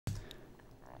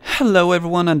Hello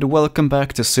everyone and welcome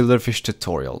back to Silverfish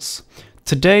Tutorials.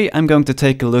 Today I'm going to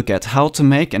take a look at how to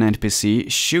make an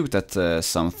NPC shoot at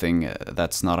something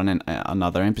that's not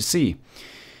another NPC.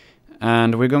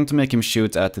 And we're going to make him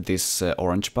shoot at this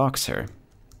orange box here.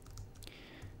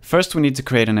 First we need to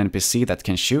create an NPC that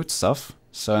can shoot stuff.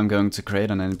 So I'm going to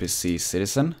create an NPC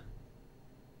citizen.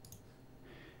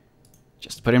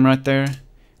 Just put him right there.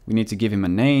 We need to give him a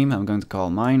name. I'm going to call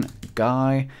mine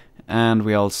Guy. And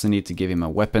we also need to give him a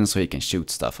weapon so he can shoot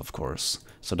stuff, of course.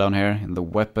 So down here in the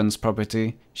weapons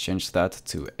property, change that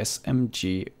to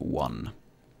SMG1.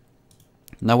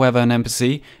 Now we have an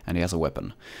NPC and he has a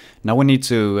weapon. Now we need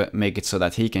to make it so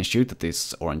that he can shoot at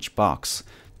this orange box.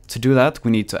 To do that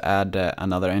we need to add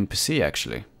another NPC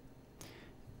actually.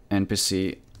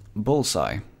 NPC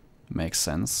Bullseye. Makes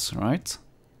sense, right?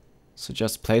 So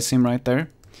just place him right there.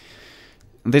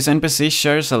 This NPC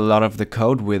shares a lot of the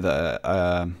code with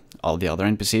all the other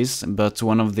NPCs, but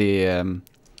one of the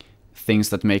things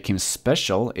that make him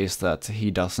special is that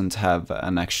he doesn't have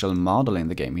an actual model in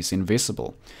the game. He's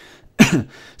invisible.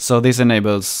 So this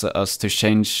enables us to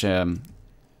change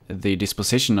the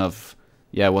disposition of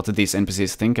what these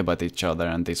NPCs think about each other,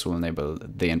 and this will enable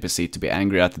the NPC to be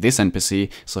angry at this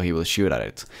NPC, so he will shoot at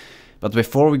it. But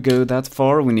before we go that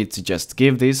far, we need to just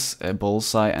give this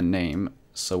Bullseye a name,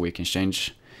 so we can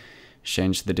change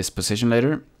the disposition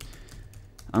later.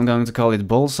 I'm going to call it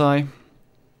Bullseye.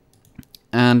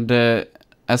 And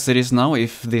as it is now,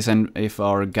 if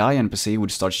our Guy NPC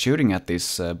would start shooting at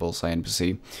this Bullseye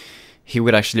NPC, he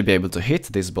would actually be able to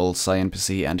hit this Bullseye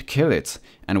NPC and kill it.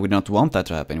 And we don't want that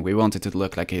to happen. We want it to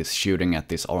look like he's shooting at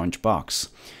this orange box.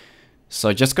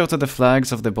 So just go to the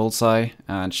flags of the Bullseye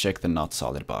and check the not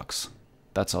solid box.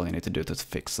 That's all you need to do to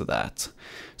fix that.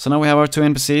 So now we have our two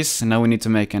NPCs, and now we need to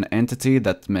make an entity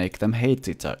that make them hate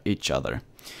each other.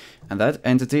 And that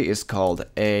entity is called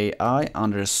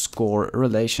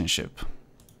AI_relationship.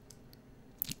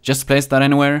 Just place that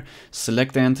anywhere,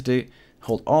 select the entity,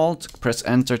 hold Alt, press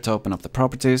Enter to open up the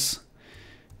properties.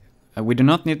 We do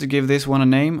not need to give this one a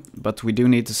name, but we do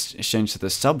need to change the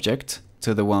subject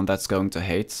to the one that's going to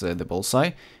hate the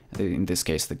Bullseye, in this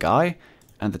case the Guy.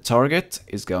 And the target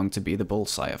is going to be the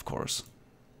Bullseye, of course.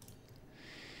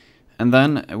 And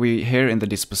then we here in the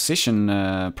disposition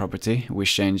property, we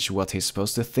change what he's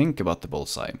supposed to think about the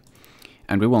Bullseye.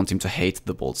 And we want him to hate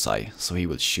the Bullseye, so he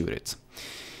will shoot it.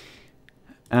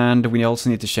 And we also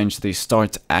need to change the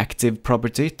start active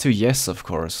property to yes, of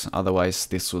course. Otherwise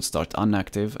this will start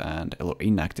inactive, or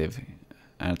inactive,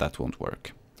 and that won't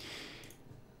work.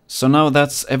 So now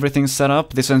that's everything set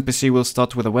up. This NPC will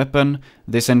start with a weapon.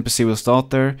 This NPC will start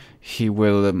there. He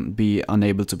will be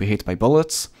unable to be hit by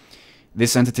bullets.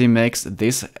 This entity makes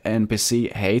this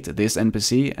NPC hate this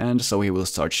NPC, and so he will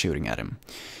start shooting at him.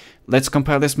 Let's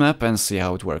compile this map and see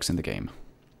how it works in the game.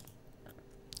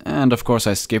 And of course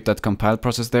I skipped that compile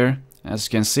process there. As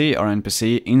you can see, our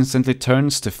NPC instantly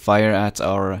turns to fire at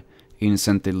our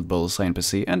innocent Bullseye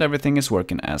NPC, and everything is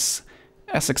working as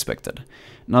expected.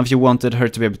 Now if you wanted her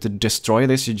to be able to destroy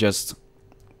this, you just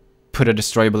put a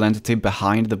destroyable entity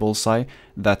behind the Bullseye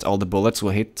that all the bullets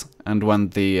will hit, and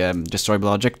when the destroyable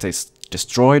object is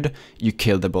destroyed, you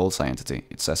kill the Bullseye entity.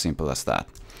 It's as simple as that.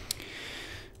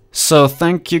 So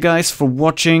thank you guys for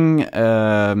watching.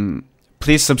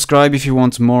 Please subscribe if you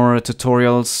want more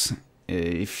tutorials.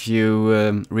 If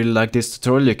you really like this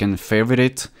tutorial, you can favorite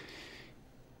it.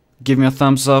 Give me a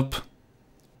thumbs up.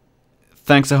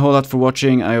 Thanks a whole lot for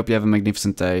watching. I hope you have a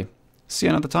magnificent day. See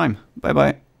you another time. Bye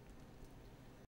bye.